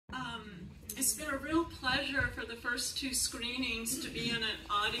It's been a real pleasure for the first two screenings to be in an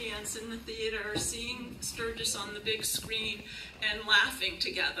audience in the theater, seeing Sturges on the big screen and laughing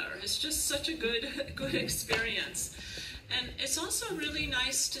together. It's just such a good experience. And it's also really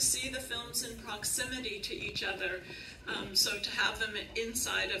nice to see the films in proximity to each other. So to have them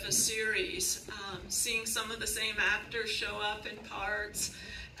inside of a series, seeing some of the same actors show up in parts,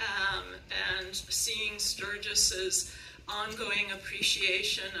 and seeing Sturges's ongoing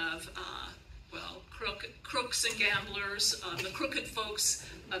appreciation of, well, crooks and gamblers, the crooked folks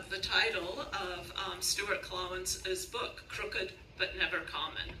of the title of Stuart Klawans' book, Crooked But Never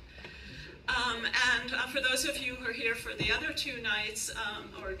Common. And for those of you who are here for the other two nights,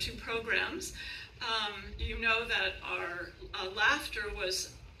 or two programs, you know that our laughter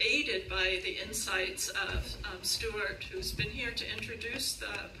was aided by the insights of Stuart, who's been here to introduce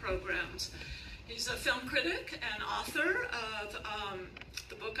the programs. He's a film critic and author of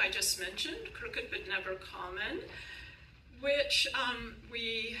the book I just mentioned, Crooked But Never Common, which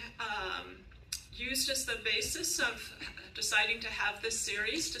we used as the basis of deciding to have this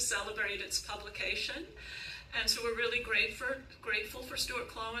series to celebrate its publication. And so we're really grateful for Stuart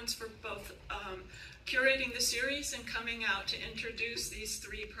Klawans for both curating the series and coming out to introduce these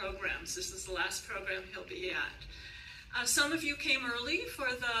three programs. This is the last program he'll be at. Some of you came early for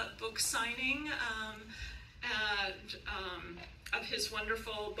the book signing of his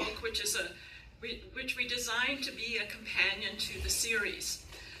wonderful book, which we designed to be a companion to the series.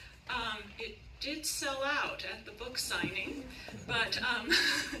 It did sell out at the book signing, but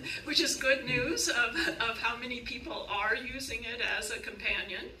which is good news of how many people are using it as a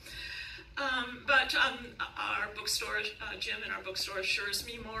companion. But our bookstore, Jim and our bookstore assures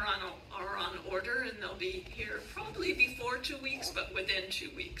me more are on order, and they'll be here probably before 2 weeks, but within 2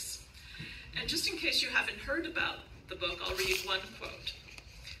 weeks. And just in case you haven't heard about the book, I'll read one quote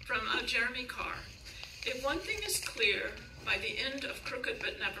from Jeremy Carr. If one thing is clear by the end of Crooked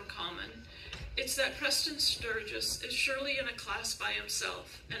But Never Common, it's that Preston Sturges is surely in a class by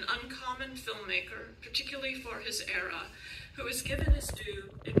himself, an uncommon filmmaker, particularly for his era, who is given his due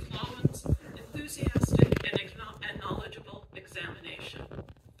in Klawans' enthusiastic and knowledgeable examination.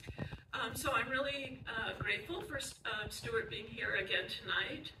 So I'm really grateful for Stuart being here again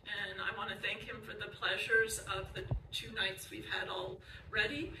tonight, and I want to thank him for the pleasures of the 2 nights we've had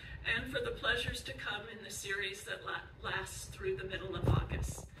already, and for the pleasures to come in the series that lasts through the middle of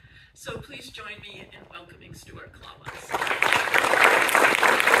August. So please join me in welcoming Stuart Klawans.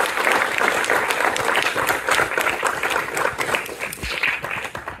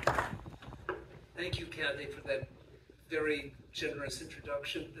 Thank you, Kathy, for that very generous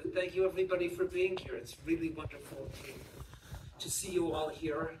introduction. And thank you, everybody, for being here. It's really wonderful to see you all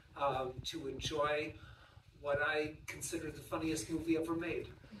here, to enjoy what I consider the funniest movie ever made.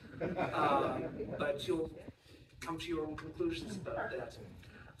 But you'll come to your own conclusions about that.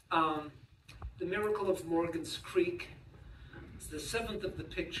 The Miracle of Morgan's Creek is the 7th of the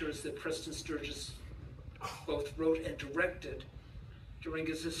pictures that Preston Sturges both wrote and directed during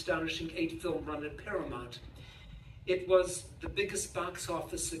his astonishing 8-film run at Paramount. It was the biggest box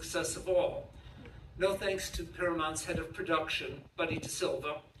office success of all, no thanks to Paramount's head of production, Buddy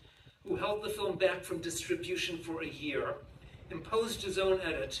DeSilva, who held the film back from distribution for a year, imposed his own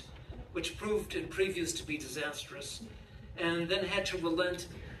edit, which proved in previews to be disastrous, and then had to relent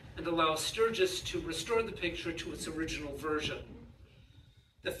and allow Sturges to restore the picture to its original version.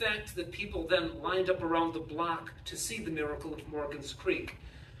 The fact that people then lined up around the block to see The Miracle of Morgan's Creek,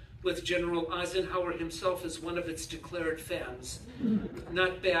 with General Eisenhower himself as one of its declared fans.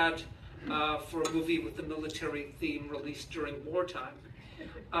 Not bad for a movie with a military theme released during wartime.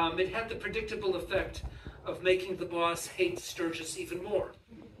 It had the predictable effect of making the boss hate Sturges even more.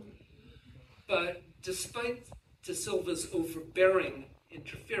 But despite DeSilva's overbearing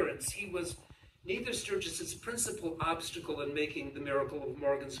interference, he was neither Sturges's principal obstacle in making The Miracle of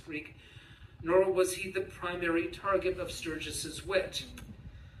Morgan's Creek, nor was he the primary target of Sturges's wit.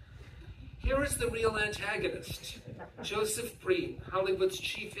 Here is the real antagonist, Joseph Breen, Hollywood's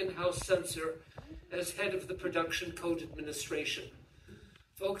chief in-house censor, as head of the Production Code Administration.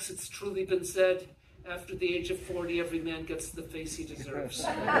 Folks, it's truly been said, after the age of 40, every man gets the face he deserves.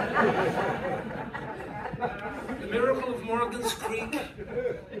 The Miracle of Morgan's Creek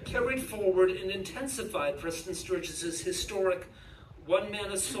carried forward and intensified Preston Sturges's historic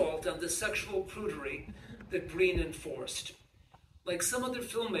one-man assault on the sexual prudery that Breen enforced. Like some other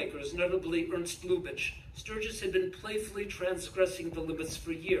filmmakers, notably Ernst Lubitsch, Sturges had been playfully transgressing the limits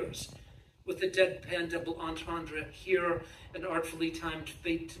for years, with a deadpan double entendre here and artfully timed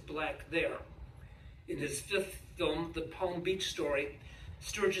fade to black there. In his 5th film, The Palm Beach Story,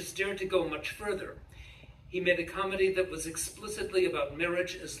 Sturges dared to go much further. He made a comedy that was explicitly about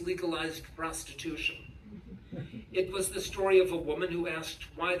marriage as legalized prostitution. It was the story of a woman who asked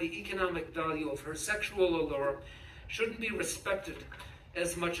why the economic value of her sexual allure shouldn't be respected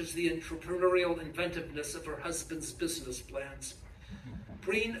as much as the entrepreneurial inventiveness of her husband's business plans.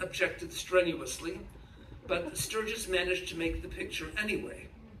 Breen objected strenuously, but Sturges managed to make the picture anyway.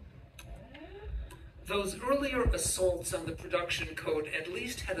 Those earlier assaults on the production code at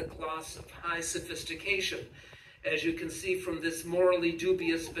least had a gloss of high sophistication, as you can see from this morally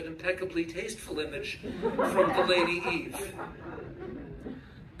dubious but impeccably tasteful image from the Lady Eve.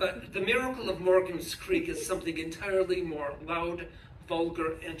 But the miracle of Morgan's Creek is something entirely more loud,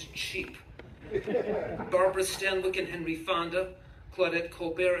 vulgar, and cheap. Barbara Stanwyck and Henry Fonda, Claudette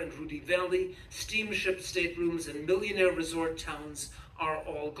Colbert and Rudy Valley, steamship staterooms, and millionaire resort towns are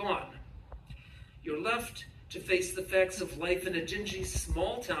all gone. You're left to face the facts of life in a dingy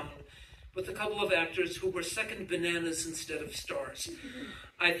small town with a couple of actors who were second bananas instead of stars.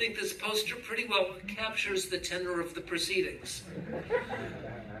 I think this poster pretty well captures the tenor of the proceedings.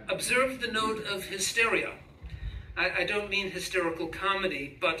 Observe the note of hysteria. I don't mean hysterical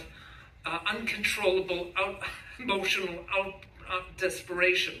comedy, but uncontrollable emotional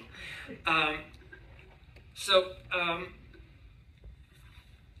desperation.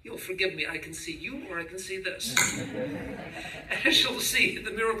 You'll forgive me, I can see you or I can see this. As you'll see,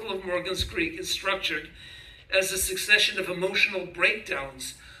 The Miracle of Morgan's Creek is structured as a succession of emotional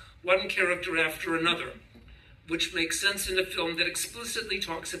breakdowns, one character after another, which makes sense in a film that explicitly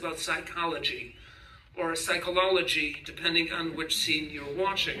talks about psychology, or psychology, depending on which scene you're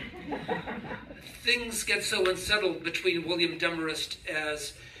watching. Things get so unsettled between William Demarest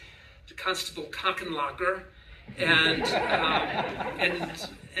as Constable Cockenlocker and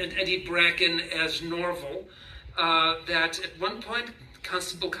Eddie Bracken as Norval, that at one point,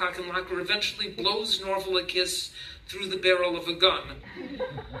 Constable Cockenlocker eventually blows Norval a kiss through the barrel of a gun.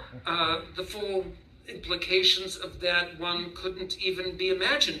 The full implications of that one couldn't even be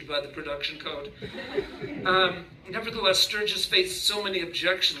imagined by the production code. Nevertheless, Sturges faced so many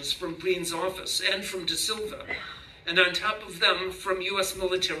objections from Breen's office and from De Silva, and on top of them, from U.S.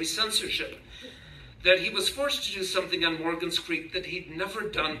 military censorship, that he was forced to do something on Morgan's Creek that he'd never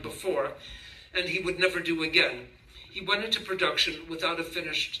done before, and he would never do again. He went into production without a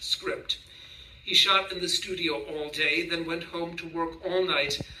finished script. He shot in the studio all day, then went home to work all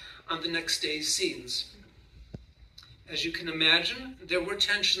night on the next day's scenes. As you can imagine, there were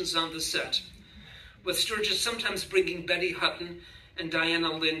tensions on the set, with Sturges sometimes bringing Betty Hutton and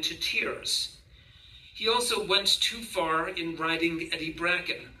Diana Lynn to tears. He also went too far in writing Eddie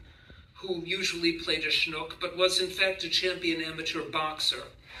Bracken, who usually played a schnook, but was in fact a champion amateur boxer.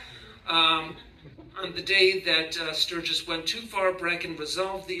 On the day that Sturges went too far, Bracken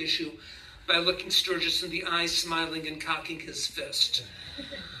resolved the issue by looking Sturges in the eye, smiling and cocking his fist.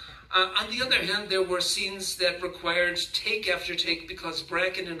 On the other hand, there were scenes that required take after take because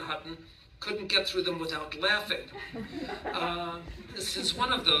Bracken and Hutton couldn't get through them without laughing. This is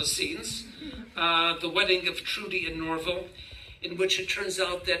one of those scenes, the wedding of Trudy and Norval, in which it turns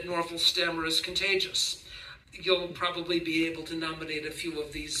out that Norval's stammer is contagious. You'll probably be able to nominate a few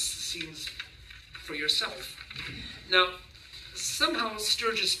of these scenes for yourself. Now, somehow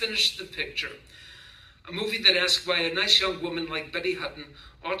Sturges finished the picture, a movie that asked why a nice young woman like Betty Hutton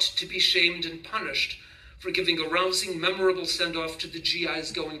ought to be shamed and punished for giving a rousing, memorable send-off to the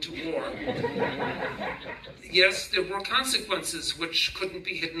GIs going to war. Yes, there were consequences which couldn't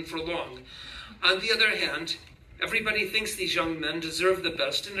be hidden for long. On the other hand, everybody thinks these young men deserve the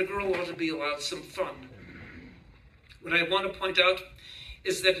best, and a girl ought to be allowed some fun. What I want to point out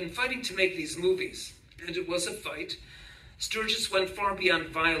is that in fighting to make these movies, and it was a fight, Sturges went far beyond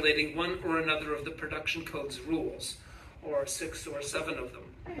violating one or another of the production code's rules, or 6 or 7 of them.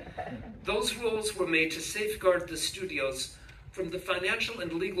 Those rules were made to safeguard the studios from the financial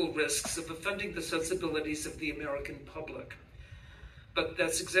and legal risks of offending the sensibilities of the American public. But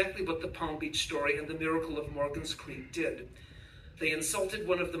that's exactly what The Palm Beach Story and The Miracle of Morgan's Creek did. They insulted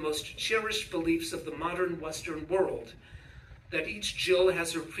one of the most cherished beliefs of the modern Western world, that each Jill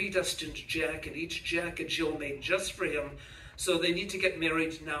has her predestined Jack, and each Jack a Jill made just for him, so they need to get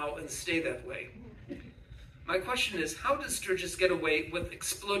married now and stay that way. My question is, how does Sturges get away with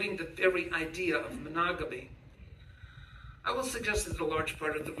exploding the very idea of monogamy? I will suggest that a large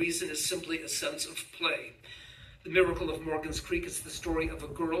part of the reason is simply a sense of play. The Miracle of Morgan's Creek is the story of a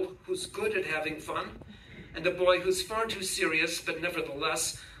girl who's good at having fun, and a boy who's far too serious, but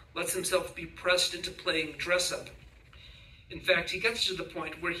nevertheless lets himself be pressed into playing dress-up. In fact, he gets to the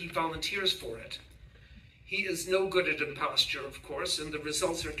point where he volunteers for it. He is no good at imposture, of course, and the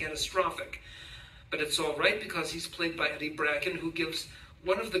results are catastrophic. But it's all right because he's played by Eddie Bracken, who gives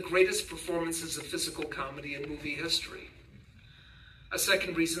one of the greatest performances of physical comedy in movie history. A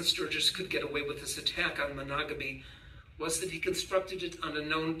second reason Sturges could get away with this attack on monogamy was that he constructed it on a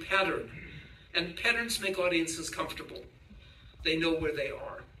known pattern, and patterns make audiences comfortable. They know where they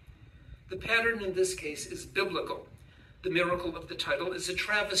are. The pattern in this case is biblical. The miracle of the title is a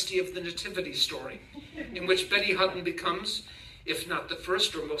travesty of the nativity story, in which Betty Hutton becomes, if not the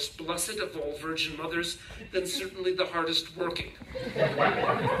first or most blessed of all virgin mothers, then certainly the hardest working.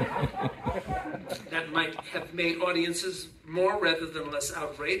 That might have made audiences more rather than less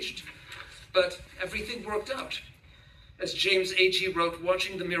outraged, but everything worked out. As James A.G. wrote,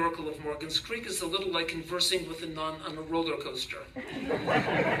 watching the miracle of Morgan's Creek is a little like conversing with a nun on a roller coaster.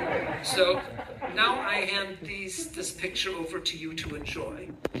 So now I hand this picture over to you to enjoy.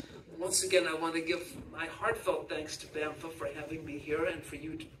 Once again, I want to give my heartfelt thanks to BAMFA for having me here and for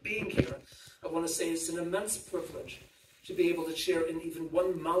you being here. I want to say it's an immense privilege to be able to share in even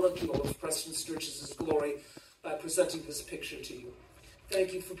one molecule of Preston Sturges' glory by presenting this picture to you.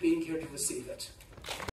 Thank you for being here to receive it.